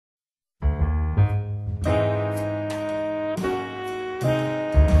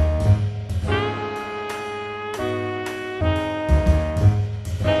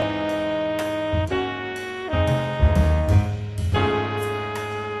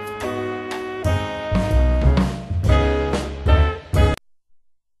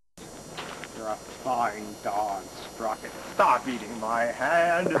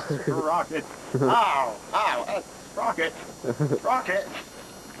Rocket. Ow! Ow! Rocket! Rocket!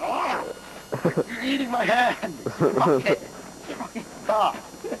 Oh, you're eating my hand! Rocket! Rocket! Stop!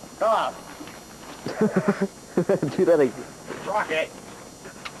 Stop! Do that again. Rocket!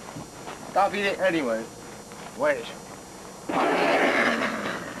 Stop eating anyway. Wait.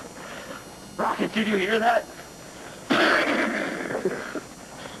 Rocket, did you hear that?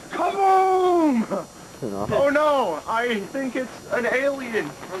 Come home! Oh no! I think it's an alien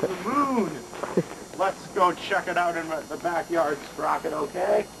from the moon. Let's go check it out in the backyard, Rocket,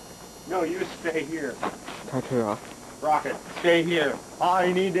 okay? No, you stay here. Turn it off. Rocket, stay here.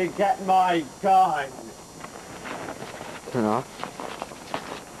 I need to get my gun. Turn off.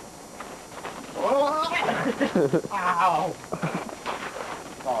 Ow!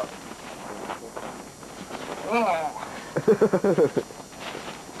 Oh.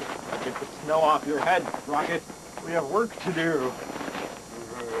 Get the snow off your head, Rocket. We have work to do.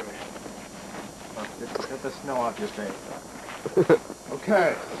 Get the snow off your face.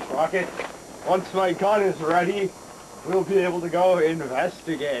 Okay, Rocket. Once my gun is ready, we'll be able to go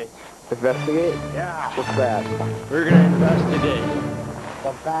investigate. Investigate? Yeah. What's that? We're gonna investigate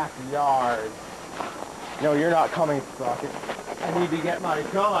the backyard. No, you're not coming, Rocket. I need to get my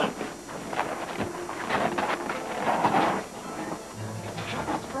gun.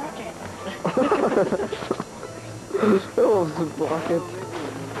 Oh, it's a rocket.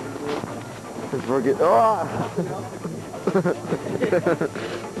 It's rocket. Oh!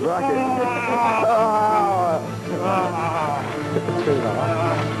 Rocket. Turn it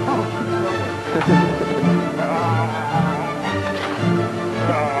off.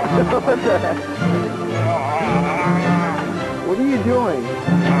 What the heck? What are you doing?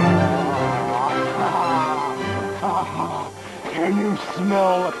 Can you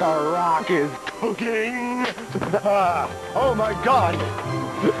smell what the rock is cooking? Oh my God!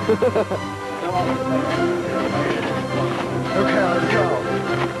 Okay, let's go.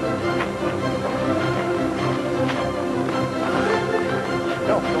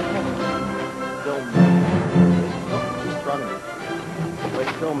 No, don't film me. Don't in front of me.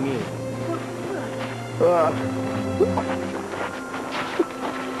 Like, film me.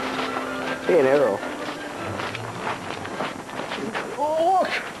 Hey, an arrow. Oh,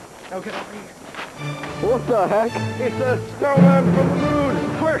 look! Now get over here. What the heck? It's a snowman from the moon!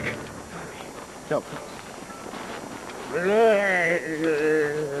 Quick! No.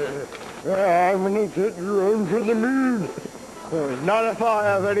 I'm gonna get drone from the moon! Not if I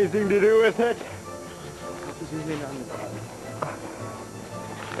have anything to do with it.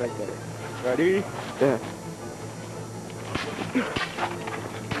 Right there. Ready? Yeah.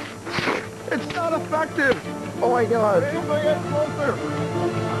 It's not effective! Oh my God. If I get closer!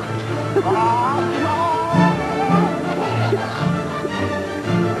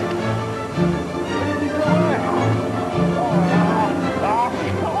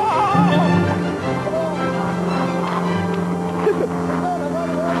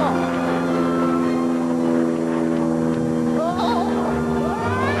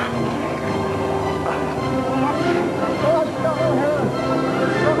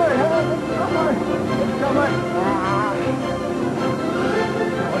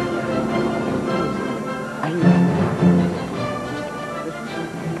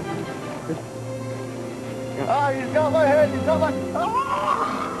 He's got my head, he's got my...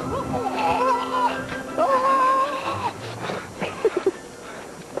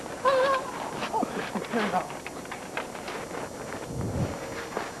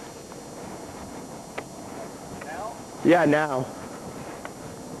 Now? Yeah, now.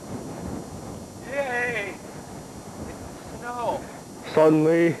 Yay! It's snow.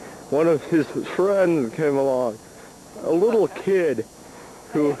 Suddenly, one of his friends came along. A little kid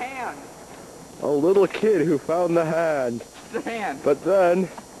who... Hand. A little kid who found the hand. The hand. But then...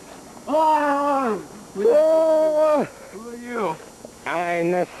 Oh! Oh! Who are you? I'm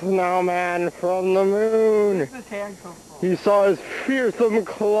the snowman from the moon. Where's this hand come from? He saw his fearsome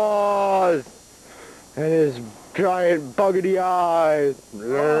claws and his giant buggedy eyes.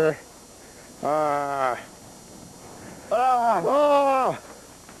 Oh. Ah. Ah.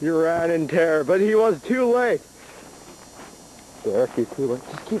 You ran in terror, but he was too late. Derek, he's too late.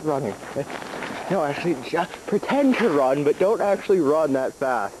 Just keep running. No, actually, just pretend to run, but don't actually run that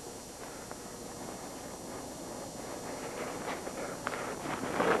fast.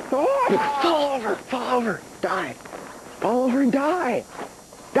 Oh, fall over, die. Fall over and die.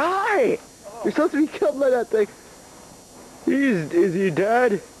 Die! You're supposed to be killed by that thing. Is he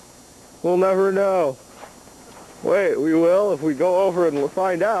dead? We'll never know. Wait, we will if we go over and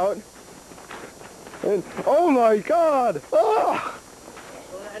find out. And, oh my God! Oh!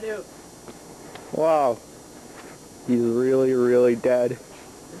 Well, do. Wow. He's really, really dead.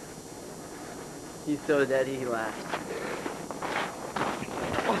 He's so dead he laughed.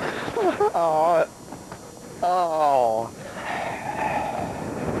 Oh. Oh.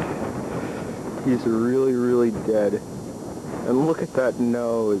 He's really, really dead. And look at that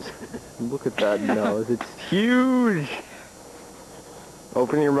nose. Look at that nose. It's huge.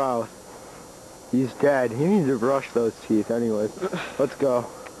 Open your mouth. He's dead. He needs to brush those teeth anyways. Let's go.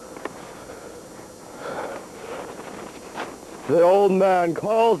 The old man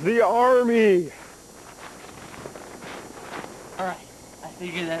calls the army. Alright, I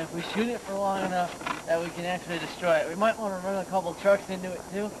figured that if we shoot it for long enough that we can actually destroy it. We might want to run a couple trucks into it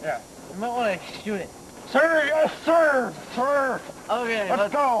too. Yeah. We might want to shoot it. Sir, yes, sir, sir. Okay,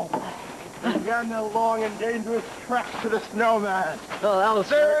 Let's go. Again, the long and dangerous trek to the snowman. Oh, that was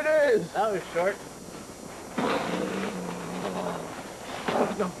There short. it is. That was short.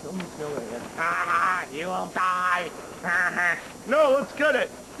 Let's go film the snowman again. Ah, you will die. No, let's get it.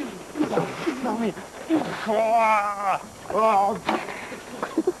 Tell me. Ah, oh.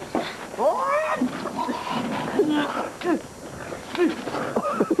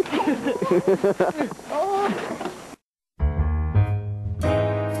 Oh.